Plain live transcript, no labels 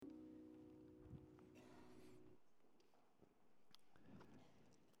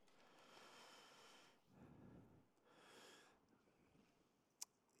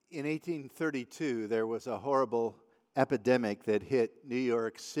In 1832, there was a horrible epidemic that hit New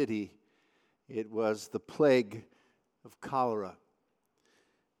York City. It was the plague of cholera.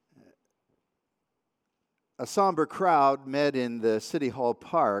 A somber crowd met in the City Hall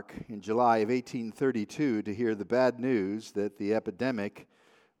Park in July of 1832 to hear the bad news that the epidemic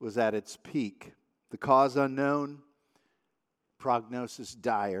was at its peak. The cause unknown, prognosis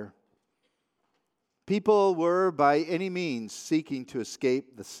dire. People were by any means seeking to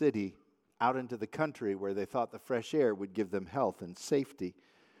escape the city out into the country where they thought the fresh air would give them health and safety.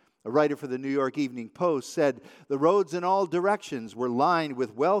 A writer for the New York Evening Post said, "The roads in all directions were lined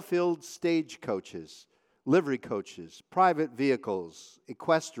with well-filled stagecoaches, livery coaches, private vehicles,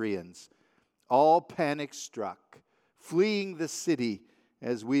 equestrians, all panic-struck, fleeing the city,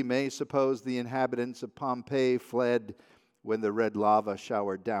 as we may suppose the inhabitants of Pompeii fled when the red lava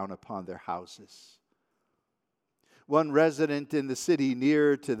showered down upon their houses." One resident in the city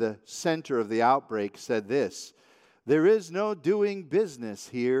near to the center of the outbreak said this, "There is no doing business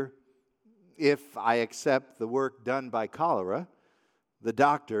here if I accept the work done by cholera, the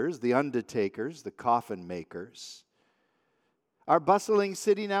doctors, the undertakers, the coffin makers. Our bustling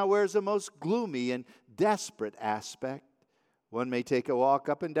city now wears a most gloomy and desperate aspect. One may take a walk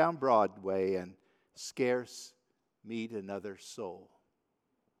up and down Broadway and scarce meet another soul."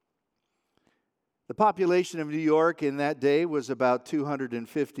 The population of New York in that day was about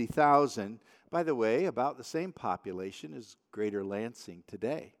 250,000. By the way, about the same population as Greater Lansing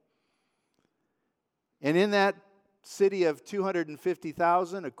today. And in that city of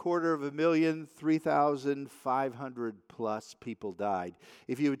 250,000, 250,000, 3,500 plus people died.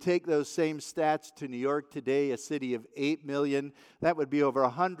 If you would take those same stats to New York today, a city of 8 million, that would be over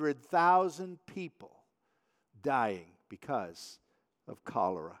 100,000 people dying because of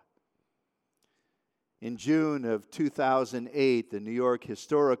cholera. In June of 2008, the New York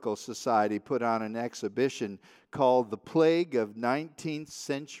Historical Society put on an exhibition called The Plague of 19th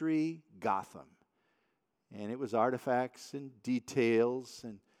Century Gotham. And it was artifacts and details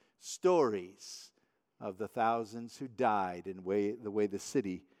and stories of the thousands who died and the way the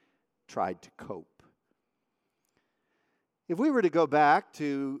city tried to cope. If we were to go back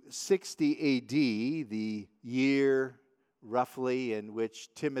to 60 AD, the year roughly in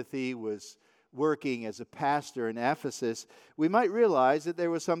which Timothy was working as a pastor in Ephesus, we might realize that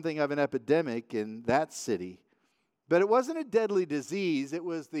there was something of an epidemic in that city. But it wasn't a deadly disease, it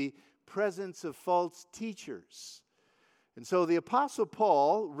was the presence of false teachers. And so the Apostle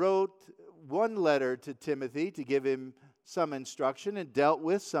Paul wrote one letter to Timothy to give him some instruction and dealt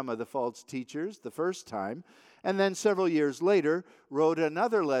with some of the false teachers the first time. And then several years later, wrote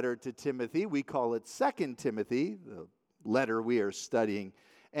another letter to Timothy. We call it 2 Timothy, the letter we are studying,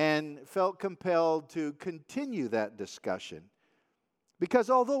 and felt compelled to continue that discussion. Because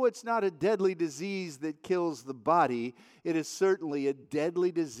although it's not a deadly disease that kills the body, it is certainly a deadly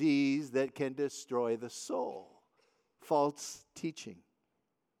disease that can destroy the soul. False teaching.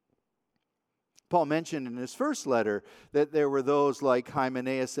 Paul mentioned in his first letter that there were those like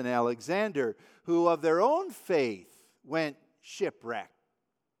Hymenaeus and Alexander who of their own faith went shipwrecked,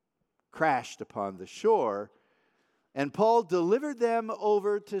 crashed upon the shore. And Paul delivered them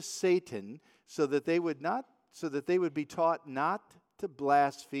over to Satan so that they would be taught not to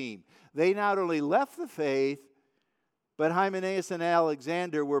blaspheme. They not only left the faith, but Hymenaeus and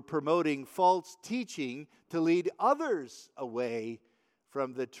Alexander were promoting false teaching to lead others away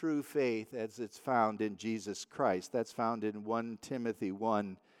from the true faith as it's found in Jesus Christ. That's found in 1 Timothy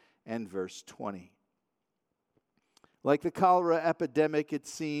 1 and verse 20. Like the cholera epidemic, it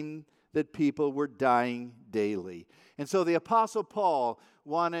seemed that people were dying daily. And so the Apostle Paul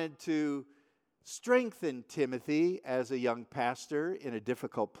wanted to strengthen Timothy as a young pastor in a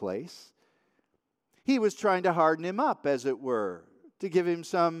difficult place. He was trying to harden him up, as it were, to give him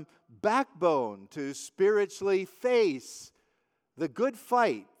some backbone to spiritually face the good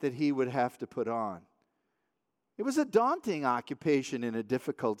fight that he would have to put on. It was a daunting occupation in a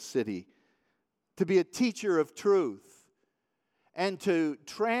difficult city to be a teacher of truth and to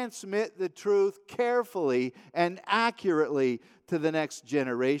transmit the truth carefully and accurately to the next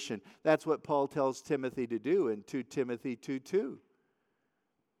generation. That's what Paul tells Timothy to do in 2 Timothy 2:2.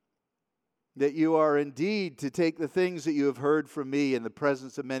 That you are indeed to take the things that you have heard from me in the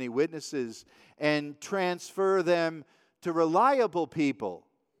presence of many witnesses and transfer them to reliable people.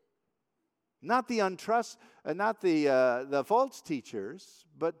 Not the false teachers,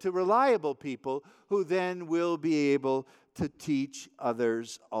 but to reliable people who then will be able to teach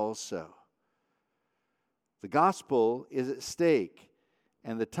others also. The gospel is at stake,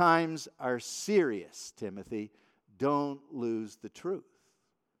 and the times are serious, Timothy. Don't lose the truth.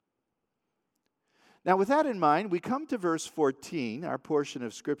 Now, with that in mind, we come to verse 14, our portion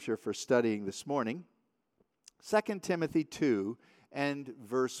of Scripture for studying this morning, 2 Timothy 2 and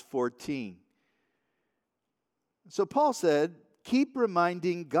verse 14. So Paul said, keep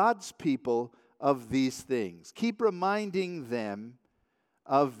reminding God's people of these things. Keep reminding them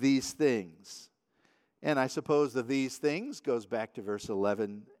of these things. And I suppose that these things goes back to verse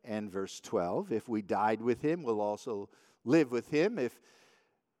 11 and verse 12. If we died with him, we'll also live with him. If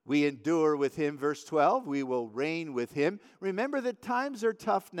we endure with him, verse 12, we will reign with him. Remember that times are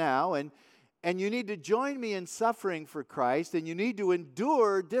tough now, and you need to join me in suffering for Christ, and you need to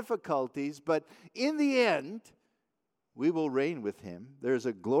endure difficulties, but in the end, we will reign with him. There's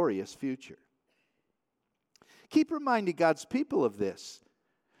a glorious future. Keep reminding God's people of this,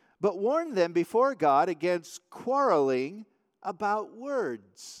 but warn them before God against quarreling about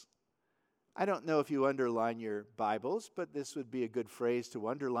words. I don't know if you underline your Bibles, but this would be a good phrase to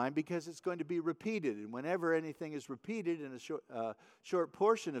underline because it's going to be repeated. And whenever anything is repeated in a short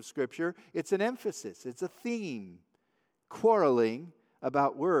portion of Scripture, it's an emphasis, it's a theme. Quarreling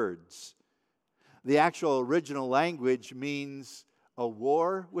about words. The actual original language means a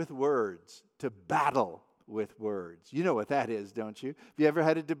war with words, to battle with words. You know what that is, don't you? Have you ever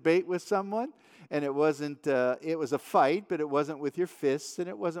had a debate with someone? And it was a fight, but it wasn't with your fists, and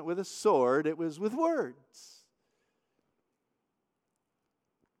it wasn't with a sword, it was with words.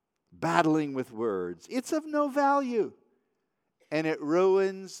 Battling with words. It's of no value, and it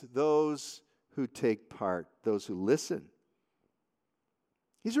ruins those who take part, those who listen.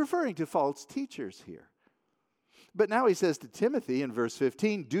 He's referring to false teachers here. But now he says to Timothy in verse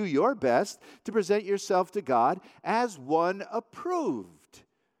 15, do your best to present yourself to God as one approved,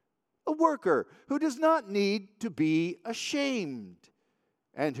 a worker who does not need to be ashamed,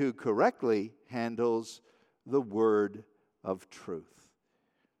 and who correctly handles the word of truth.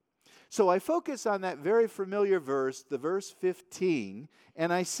 So I focus on that very familiar verse, the verse 15,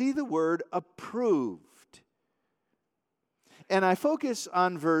 and I see the word approved. And I focus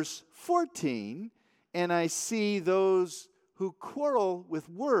on verse 14, and I see those who quarrel with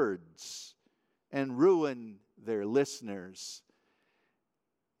words and ruin their listeners.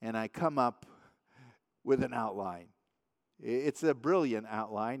 And I come up with an outline. It's a brilliant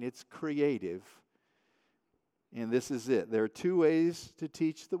outline. It's creative. And this is it. There are two ways to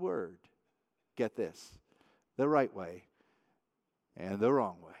teach the word. Get this. The right way and the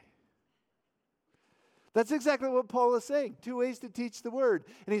wrong way. That's exactly what Paul is saying. Two ways to teach the word.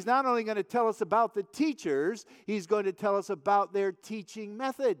 And he's not only going to tell us about the teachers, he's going to tell us about their teaching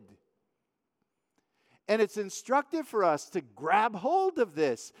method. And it's instructive for us to grab hold of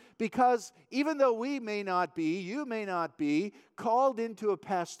this, because even though we may not be, you may not be called into a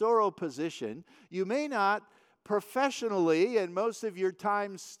pastoral position, you may not professionally and most of your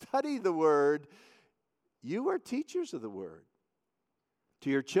time study the word, you are teachers of the word to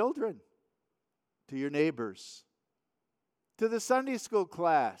your children, to your neighbors, to the Sunday school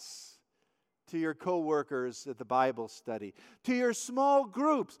class, to your co-workers at the Bible study, to your small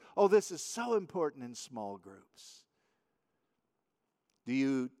groups. Oh, this is so important in small groups. Do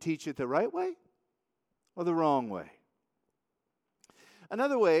you teach it the right way or the wrong way?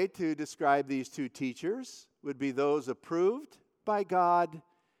 Another way to describe these two teachers would be those approved by God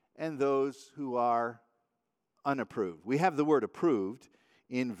and those who are unapproved. We have the word approved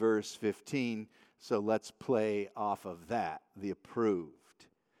in verse 15, so let's play off of that, the approved.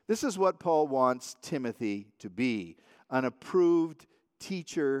 This is what Paul wants Timothy to be, an approved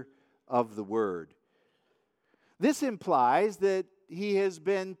teacher of the word. This implies that he has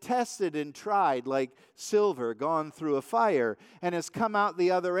been tested and tried like silver, gone through a fire, and has come out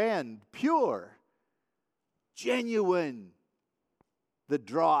the other end, pure, genuine, the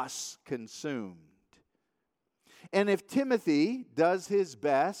dross consumed. And if Timothy does his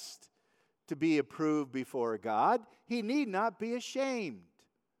best to be approved before God, he need not be ashamed.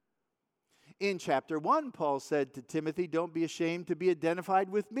 In chapter 1, Paul said to Timothy, don't be ashamed to be identified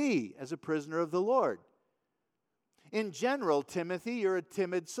with me as a prisoner of the Lord. In general, Timothy, you're a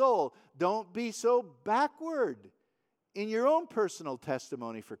timid soul. Don't be so backward in your own personal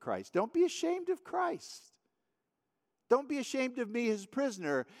testimony for Christ. Don't be ashamed of Christ. Don't be ashamed of me, his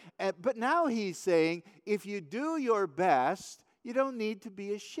prisoner. But now he's saying, if you do your best, you don't need to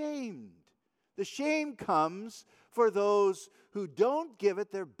be ashamed. The shame comes for those who don't give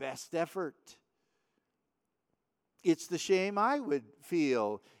it their best effort. It's the shame I would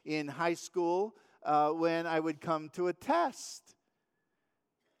feel in high school when I would come to a test.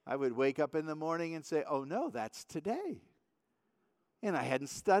 I would wake up in the morning and say, oh no, that's today. And I hadn't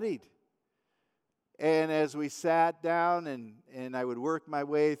studied. And as we sat down and I would work my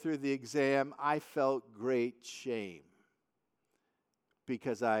way through the exam, I felt great shame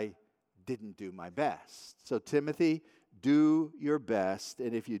because I didn't do my best. So, Timothy, do your best,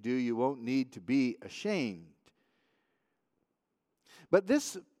 and if you do, you won't need to be ashamed. But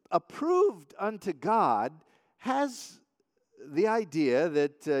this approved unto God has the idea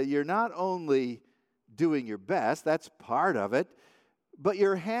that you're not only doing your best, that's part of it, but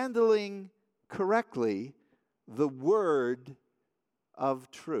you're handling correctly the word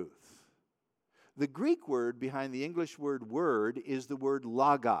of truth. The Greek word behind the English word is the word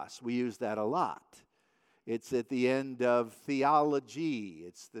logos. We use that a lot. It's at the end of theology.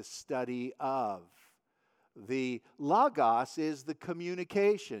 It's the study of. The logos is the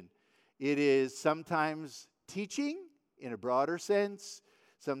communication. It is sometimes teaching in a broader sense.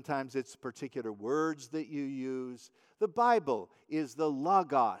 Sometimes it's particular words that you use. The Bible is the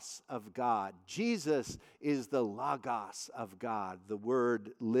logos of God. Jesus is the logos of God, the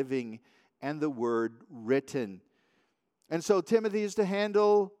word living and the word written. And so Timothy is to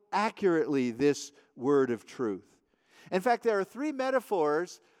handle accurately this word of truth. In fact, there are 3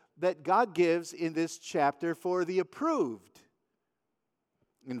 metaphors that God gives in this chapter for the approved.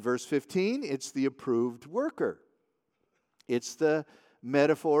 In verse 15, it's the approved worker. It's the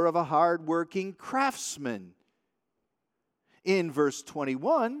metaphor of a hard-working craftsman. In verse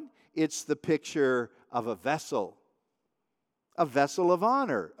 21, it's the picture of a vessel of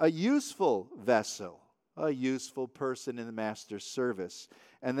honor, a useful vessel, a useful person in the master's service.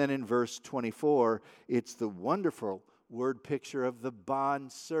 And then in verse 24, it's the wonderful word picture of the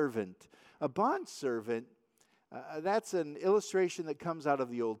bondservant. A bondservant, that's an illustration that comes out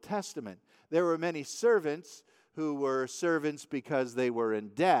of the Old Testament. There were many servants who were servants because they were in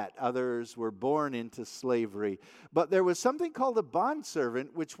debt. Others were born into slavery. But there was something called a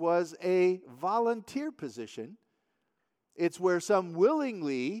bondservant, which was a volunteer position. It's where someone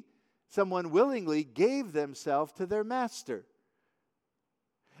willingly gave themselves to their master.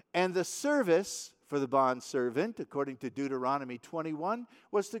 And the service for the bondservant, according to Deuteronomy 21,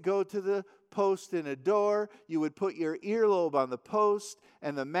 was to go to the post in a door. You would put your earlobe on the post,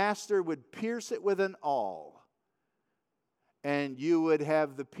 and the master would pierce it with an awl. And you would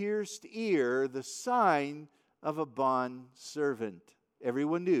have the pierced ear, the sign of a bondservant.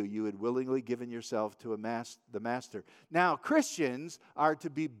 Everyone knew you had willingly given yourself to the master. Now, Christians are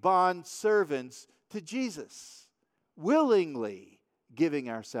to be bondservants to Jesus, willingly giving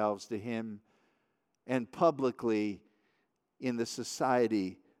ourselves to him and publicly in the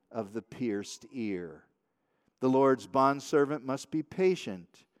society of the pierced ear. The Lord's bondservant must be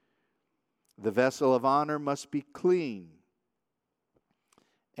patient. The vessel of honor must be clean.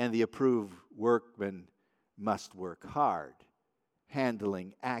 And the approved workman must work hard,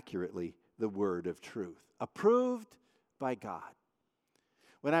 handling accurately the word of truth. Approved by God.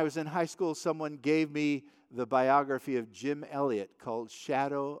 When I was in high school, someone gave me the biography of Jim Elliot called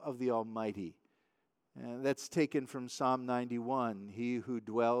Shadow of the Almighty. And that's taken from Psalm 91. He who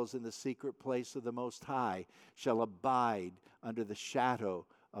dwells in the secret place of the Most High shall abide under the shadow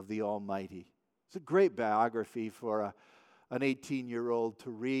of the Almighty. It's a great biography for an 18-year-old to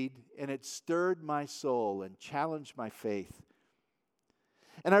read, and it stirred my soul and challenged my faith.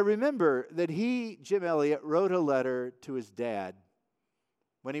 And I remember that Jim Elliot, wrote a letter to his dad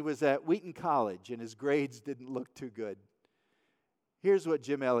when he was at Wheaton College and his grades didn't look too good. Here's what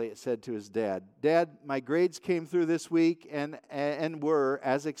Jim Elliot said to his dad. Dad, my grades came through this week and were,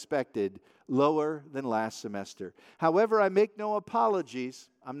 as expected, lower than last semester. However, I make no apologies.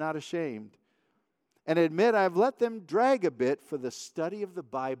 I'm not ashamed. And admit I've let them drag a bit for the study of the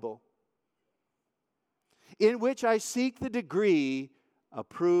Bible, in which I seek the degree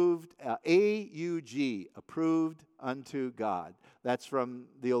approved, AUG, approved unto God. That's from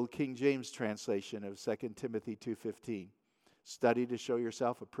the old King James translation of 2 Timothy 2:15. Study to show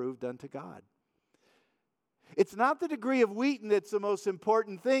yourself approved unto God. It's not the degree of Wheaton that's the most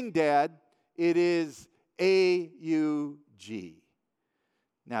important thing, Dad. It is AUG.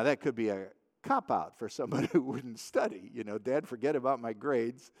 Now, that could be a cop-out for someone who wouldn't study. Dad, forget about my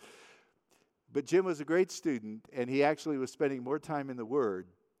grades. But Jim was a great student, and he actually was spending more time in the Word.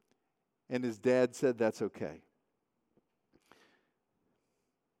 And his dad said, that's okay.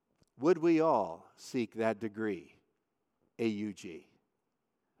 Would we all seek that degree? AUG,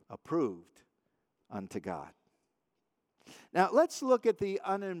 approved unto God. Now, let's look at the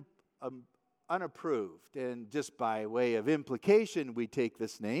unapproved. And just by way of implication, we take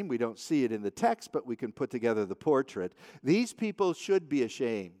this name. We don't see it in the text, but we can put together the portrait. These people should be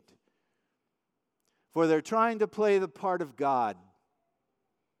ashamed, for they're trying to play the part of God.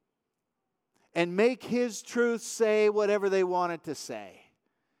 and make his truth say whatever they want it to say,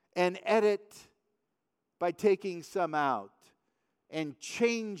 and edit by taking some out, and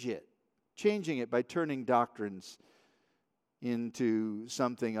changing it by turning doctrines into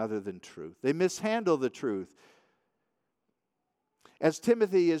something other than truth. They mishandle the truth. As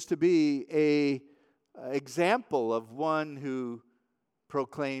Timothy is to be an example of one who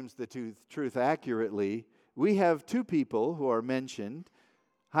proclaims the truth accurately, we have two people who are mentioned,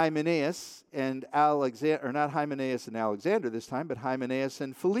 Hymenaeus and Alexander, or not Hymenaeus and Alexander this time, but Hymenaeus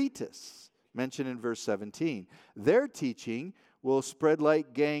and Philetus, mentioned in verse 17. Their teaching will spread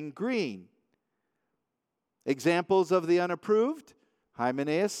like gangrene. Examples of the unapproved,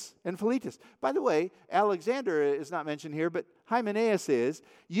 Hymenaeus and Philetus. By the way, Alexander is not mentioned here, but Hymenaeus is.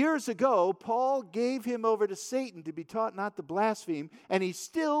 Years ago, Paul gave him over to Satan to be taught not to blaspheme, and he's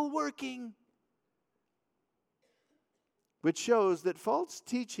still working. Which shows that false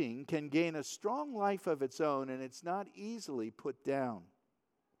teaching can gain a strong life of its own, and it's not easily put down.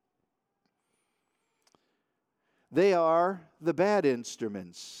 They are the bad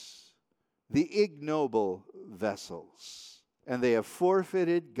instruments, the ignoble vessels, and they have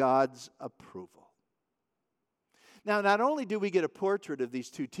forfeited God's approval. Now, not only do we get a portrait of these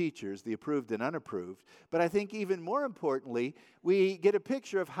two teachers, the approved and unapproved, but I think even more importantly, we get a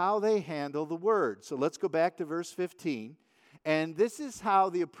picture of how they handle the word. So let's go back to verse 15. And this is how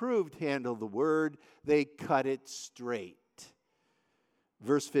the approved handle the word. They cut it straight.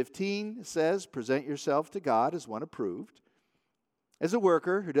 Verse 15 says, present yourself to God as one approved, as a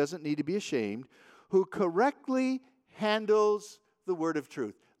worker who doesn't need to be ashamed, who correctly handles the word of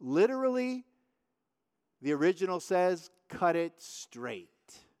truth. Literally, the original says, cut it straight.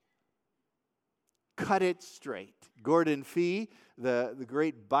 Cut it straight. Gordon Fee, the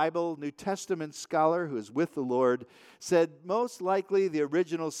great Bible New Testament scholar who is with the Lord, said most likely the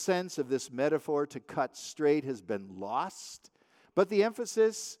original sense of this metaphor to cut straight has been lost, but the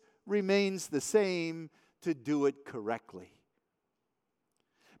emphasis remains the same, to do it correctly.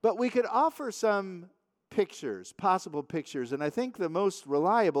 But we could offer some pictures, possible pictures, and I think the most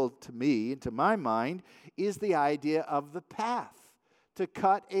reliable to me, and to my mind, is the idea of the path, to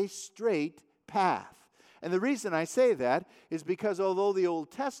cut a straight path. And the reason I say that is because although the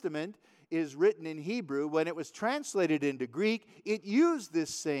Old Testament is written in Hebrew, when it was translated into Greek, it used this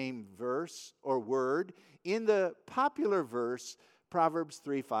same verse or word in the popular verse, Proverbs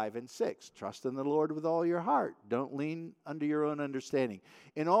 3, 5, and 6. Trust in the Lord with all your heart. Don't lean unto your own understanding.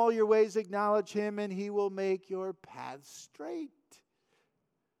 In all your ways acknowledge him, and he will make your paths straight.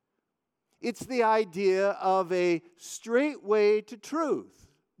 It's the idea of a straight way to truth.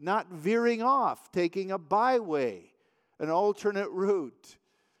 Not veering off, taking a byway, an alternate route,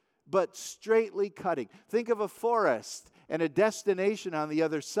 but straightly cutting. Think of a forest and a destination on the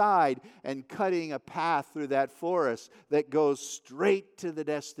other side and cutting a path through that forest that goes straight to the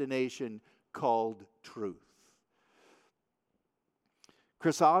destination called truth.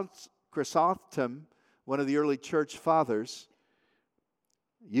 Chrysostom, one of the early church fathers,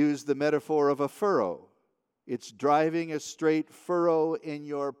 used the metaphor of a furrow. It's driving a straight furrow in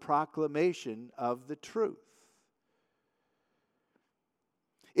your proclamation of the truth.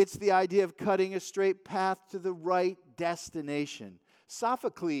 It's the idea of cutting a straight path to the right destination.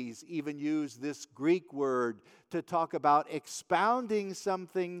 Sophocles even used this Greek word to talk about expounding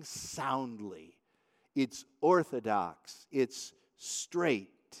something soundly. It's orthodox. It's straight.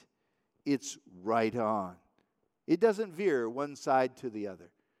 It's right on. It doesn't veer one side to the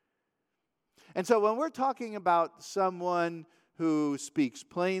other. And so when we're talking about someone who speaks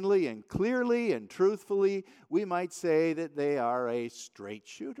plainly and clearly and truthfully, we might say that they are a straight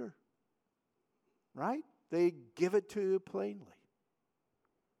shooter, right? They give it to you plainly.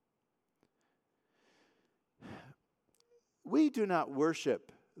 We do not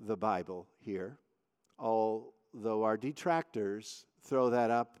worship the Bible here, although our detractors throw that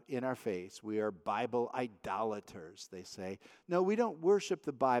up in our face. We are Bible idolaters, they say. No, we don't worship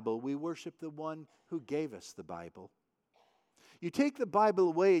the Bible. We worship the one who gave us the Bible. You take the Bible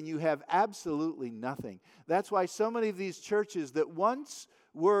away and you have absolutely nothing. That's why so many of these churches that once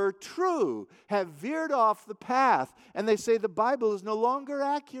were true have veered off the path, and they say the Bible is no longer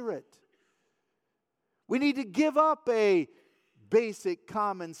accurate. We need to give up a basic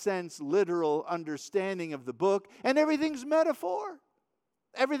common sense literal understanding of the book, and everything's metaphor.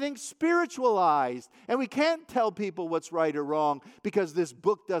 Everything's spiritualized, and we can't tell people what's right or wrong because this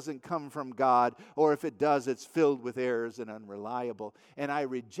book doesn't come from God, or if it does, it's filled with errors and unreliable. And I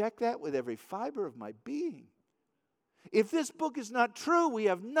reject that with every fiber of my being. If this book is not true, we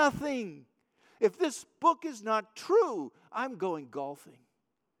have nothing. If this book is not true, I'm going golfing.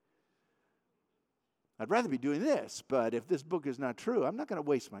 I'd rather be doing this, but if this book is not true, I'm not going to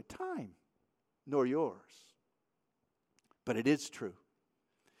waste my time, nor yours. But it is true.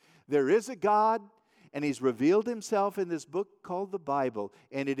 There is a God, and He's revealed Himself in this book called the Bible,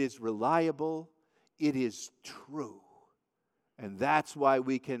 and it is reliable, it is true. And that's why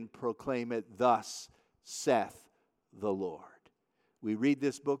we can proclaim it, thus saith the Lord. We read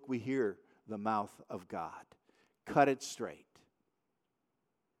this book, we hear the mouth of God. Cut it straight.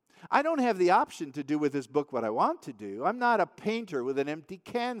 I don't have the option to do with this book what I want to do. I'm not a painter with an empty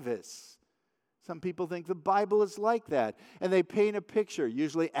canvas. Some people think the Bible is like that. And they paint a picture,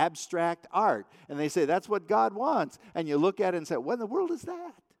 usually abstract art. And they say, that's what God wants. And you look at it and say, what in the world is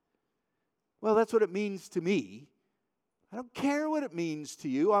that? Well, that's what it means to me. I don't care what it means to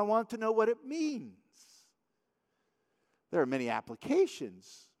you. I want to know what it means. There are many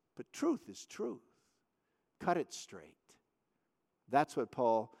applications, but truth is truth. Cut it straight. That's what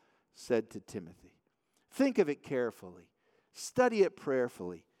Paul said to Timothy. Think of it carefully. Study it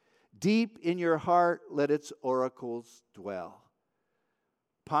prayerfully. Deep in your heart, let its oracles dwell.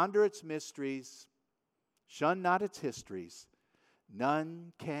 Ponder its mysteries. Shun not its histories.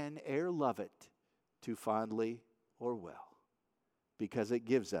 None can e'er love it too fondly or well, because it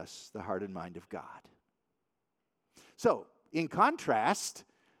gives us the heart and mind of God. So, in contrast,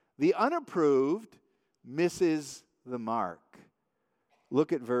 the unapproved misses the mark.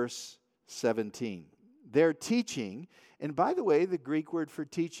 Look at verse 17. Their teaching, and by the way, the Greek word for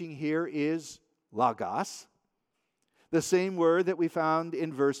teaching here is logos, the same word that we found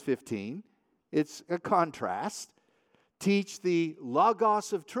in verse 15. It's a contrast. Teach the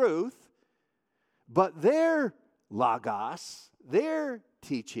logos of truth, but their logos, their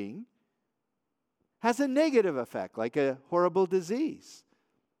teaching, has a negative effect, like a horrible disease.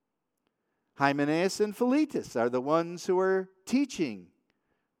 Hymenaeus and Philetus are the ones who are teaching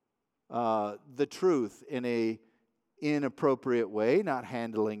the truth in an inappropriate way, not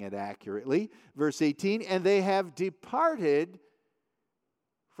handling it accurately. Verse 18, and they have departed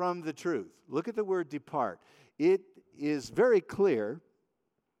from the truth. Look at the word depart. It is very clear.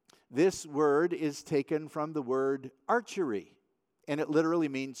 This word is taken from the word archery, and it literally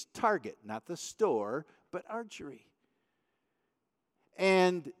means target, not the store, but archery.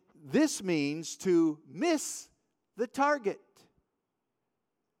 And this means to miss the target.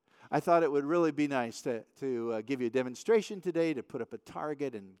 I thought it would really be nice to give you a demonstration today, to put up a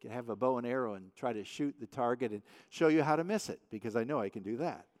target and have a bow and arrow and try to shoot the target and show you how to miss it, because I know I can do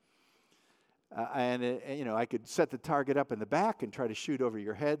that. And I could set the target up in the back and try to shoot over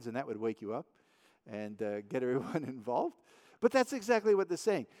your heads, and that would wake you up and get everyone involved. But that's exactly what they're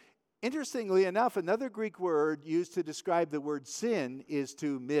saying. Interestingly enough, another Greek word used to describe the word sin is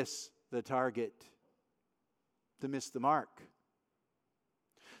to miss the target, to miss the mark.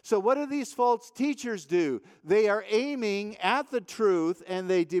 So what do these false teachers do? They are aiming at the truth and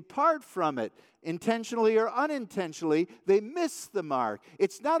they depart from it. Intentionally or unintentionally, they miss the mark.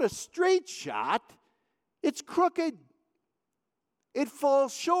 It's not a straight shot. It's crooked. It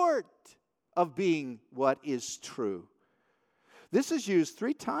falls short of being what is true. This is used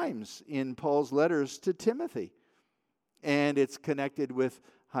 3 times in Paul's letters to Timothy. And it's connected with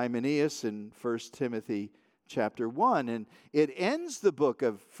Hymenaeus in 1 Timothy chapter 1. And it ends the book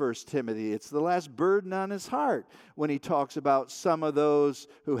of 1 Timothy. It's the last burden on his heart when he talks about some of those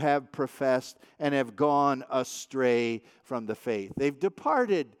who have professed and have gone astray from the faith. They've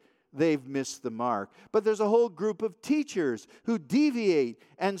departed. They've missed the mark. But there's a whole group of teachers who deviate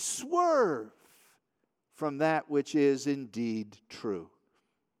and swerve from that which is indeed true.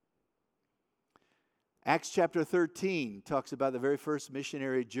 Acts chapter 13 talks about the very first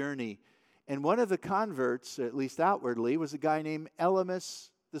missionary journey. And one of the converts, at least outwardly, was a guy named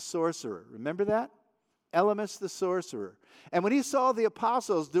Elymas the sorcerer. Remember that? Elymas the sorcerer. And when he saw the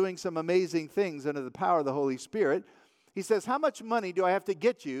apostles doing some amazing things under the power of the Holy Spirit, he says, how much money do I have to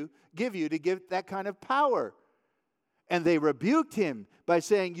give you to give that kind of power? And they rebuked him by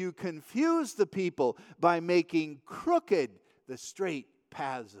saying, you confuse the people by making crooked the straight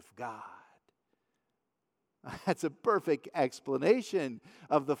paths of God. That's a perfect explanation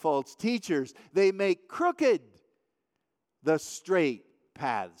of the false teachers. They make crooked the straight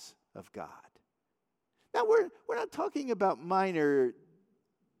paths of God. Now, we're not talking about minor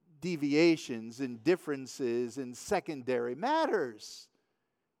deviations and differences in secondary matters.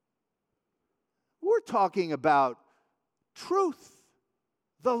 We're talking about truth,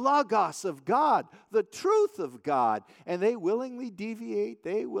 the logos of God, the truth of God. And they willingly deviate,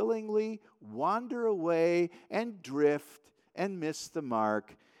 they willingly wander away and drift and miss the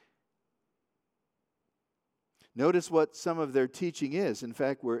mark. Notice what some of their teaching is. In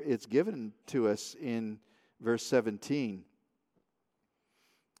fact, it's given to us in verse 17.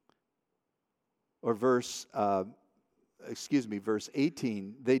 Or verse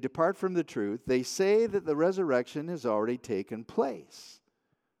 18. They depart from the truth. They say that the resurrection has already taken place.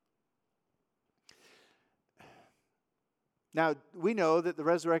 Now, we know that the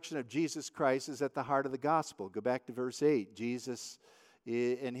resurrection of Jesus Christ is at the heart of the gospel. Go back to verse 8. Jesus,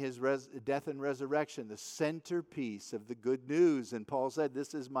 in his death and resurrection, the centerpiece of the good news. And Paul said,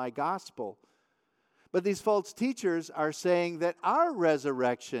 this is my gospel. But these false teachers are saying that our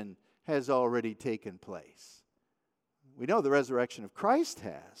resurrection has already taken place. We know the resurrection of Christ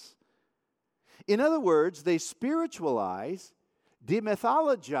has. In other words, they spiritualize,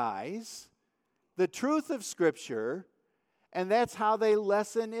 demythologize the truth of Scripture, and that's how they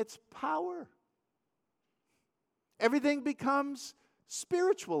lessen its power. Everything becomes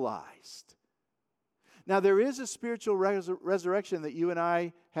spiritualized. Now, there is a spiritual resurrection that you and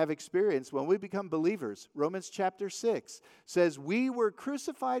I have experienced when we become believers. Romans chapter 6 says, we were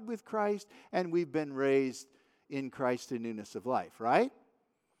crucified with Christ and we've been raised in Christ in newness of life, right?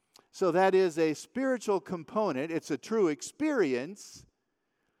 So that is a spiritual component. It's a true experience.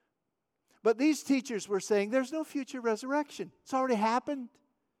 But these teachers were saying there's no future resurrection. It's already happened.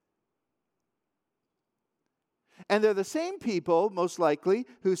 And they're the same people, most likely,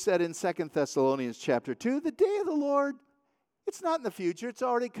 who said in 2 Thessalonians chapter 2, the day of the Lord, it's not in the future, it's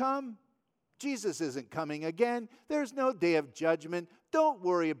already come. Jesus isn't coming again. There's no day of judgment. Don't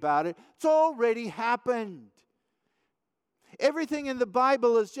worry about it. It's already happened. Everything in the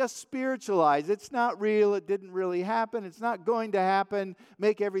Bible is just spiritualized. It's not real. It didn't really happen. It's not going to happen.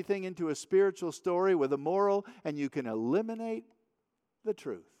 Make everything into a spiritual story with a moral, and you can eliminate the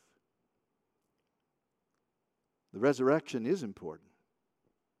truth. The resurrection is important.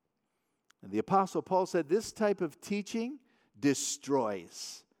 And the Apostle Paul said this type of teaching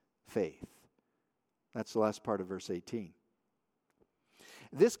destroys faith. That's the last part of verse 18.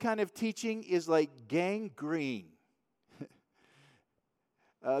 This kind of teaching is like gangrene.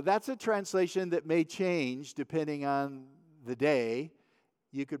 That's a translation that may change depending on the day.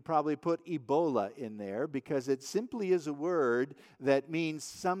 You could probably put Ebola in there because it simply is a word that means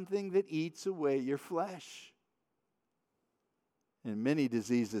something that eats away your flesh. And many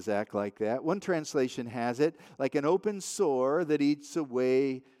diseases act like that. One translation has it like an open sore that eats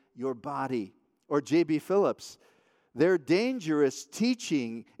away your body. Or J.B. Phillips, their dangerous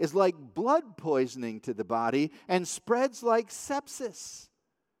teaching is like blood poisoning to the body and spreads like sepsis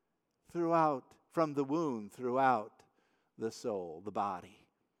from the wound throughout the soul, the body.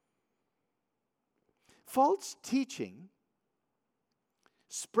 False teaching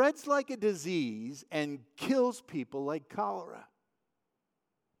spreads like a disease and kills people like cholera.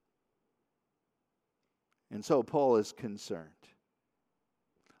 And so Paul is concerned.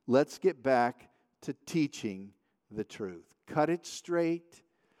 Let's get back to teaching the truth. Cut it straight.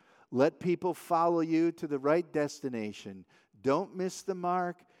 Let people follow you to the right destination. Don't miss the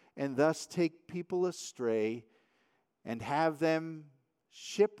mark and thus take people astray and have them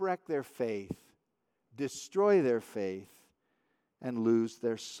shipwreck their faith, destroy their faith, and lose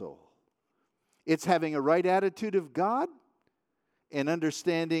their soul. It's having a right attitude of God and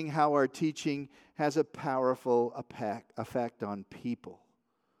understanding how our teaching has a powerful effect on people.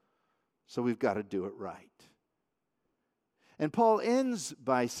 So we've got to do it right. And Paul ends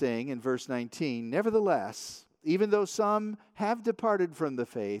by saying in verse 19, nevertheless, even though some have departed from the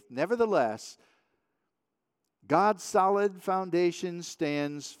faith, nevertheless, God's solid foundation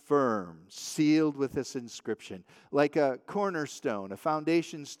stands firm, sealed with this inscription, like a cornerstone, a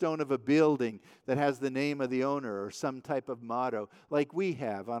foundation stone of a building that has the name of the owner or some type of motto, like we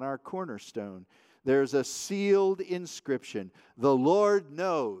have on our cornerstone. There's a sealed inscription. The Lord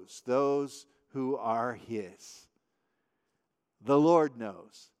knows those who are His. The Lord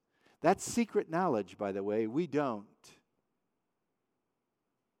knows. That's secret knowledge, by the way. We don't.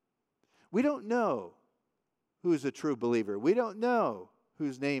 We don't know who's a true believer. We don't know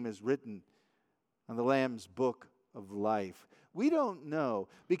whose name is written on the Lamb's book of life. We don't know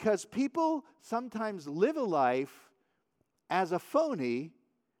because people sometimes live a life as a phony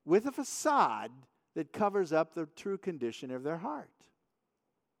with a facade that covers up the true condition of their heart.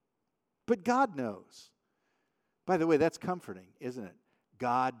 But God knows. By the way, that's comforting, isn't it?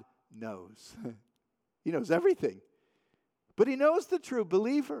 God knows. He knows everything. But He knows the true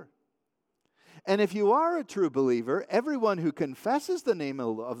believer. And if you are a true believer, everyone who confesses the name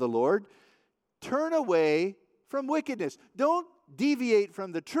of the Lord, turn away from wickedness. Don't deviate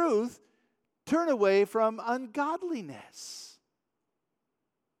from the truth. Turn away from ungodliness.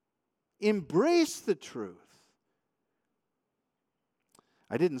 Embrace the truth.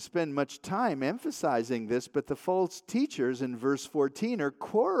 I didn't spend much time emphasizing this, but the false teachers in verse 14 are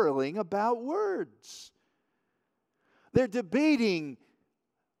quarreling about words. They're debating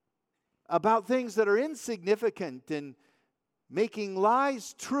about things that are insignificant and making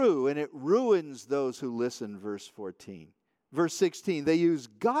lies true, and it ruins those who listen, verse 14. Verse 16, they use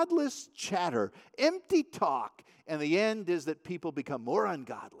godless chatter, empty talk, and the end is that people become more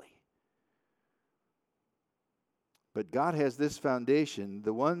ungodly. But God has this foundation: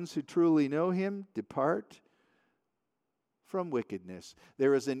 the ones who truly know Him depart from wickedness.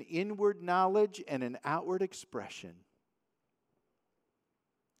 There is an inward knowledge and an outward expression.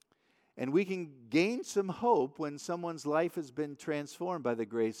 And we can gain some hope when someone's life has been transformed by the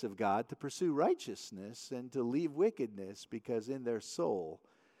grace of God to pursue righteousness and to leave wickedness, because in their soul,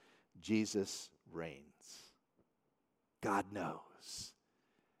 Jesus reigns. God knows.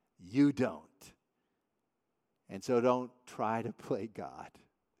 You don't. And so don't try to play God.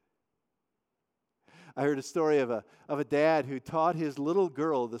 I heard a story of a dad who taught his little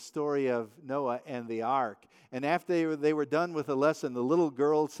girl the story of Noah and the ark. And after they were done with the lesson, the little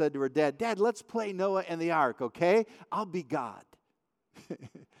girl said to her dad, "Dad, let's play Noah and the ark, okay? I'll be God."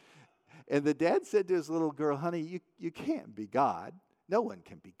 And the dad said to his little girl, "Honey, you can't be God. No one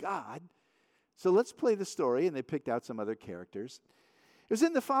can be God. So let's play the story." And they picked out some other characters. It was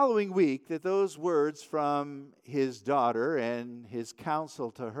in the following week that those words from his daughter and his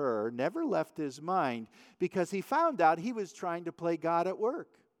counsel to her never left his mind, because he found out he was trying to play God at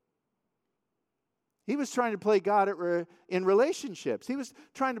work. He was trying to play God in relationships. He was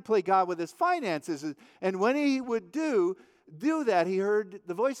trying to play God with his finances. And when he would do that, he heard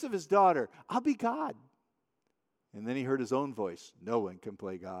the voice of his daughter, "I'll be God." And then he heard his own voice, "No one can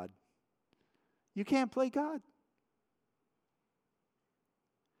play God. You can't play God."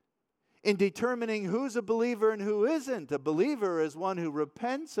 In determining who's a believer and who isn't, a believer is one who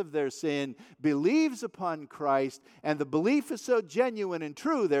repents of their sin, believes upon Christ, and the belief is so genuine and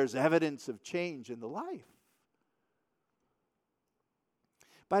true, there's evidence of change in the life.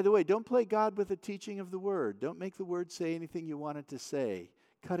 By the way, don't play God with the teaching of the Word. Don't make the Word say anything you want it to say.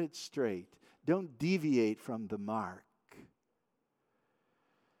 Cut it straight. Don't deviate from the mark.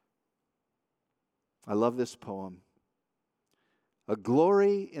 I love this poem. A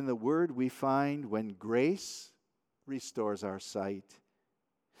glory in the Word we find when grace restores our sight.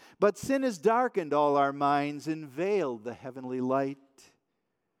 But sin has darkened all our minds and veiled the heavenly light.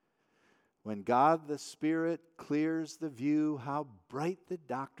 When God the Spirit clears the view, how bright the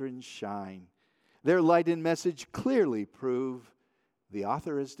doctrines shine. Their light and message clearly prove the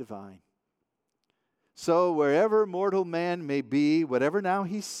author is divine. So wherever mortal man may be, whatever now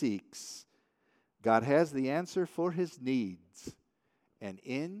he seeks, God has the answer for his needs. And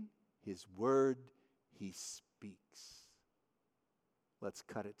in His Word, He speaks. Let's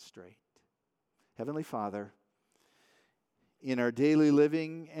cut it straight. Heavenly Father, in our daily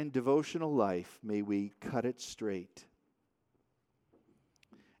living and devotional life, may we cut it straight.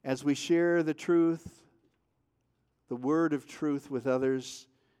 As we share the truth, the word of truth with others,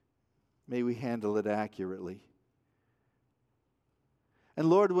 may we handle it accurately. And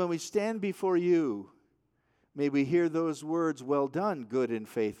Lord, when we stand before You, may we hear those words, "Well done, good and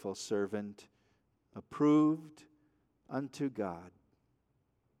faithful servant, approved unto God."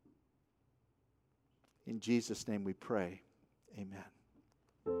 In Jesus' name we pray.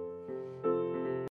 Amen.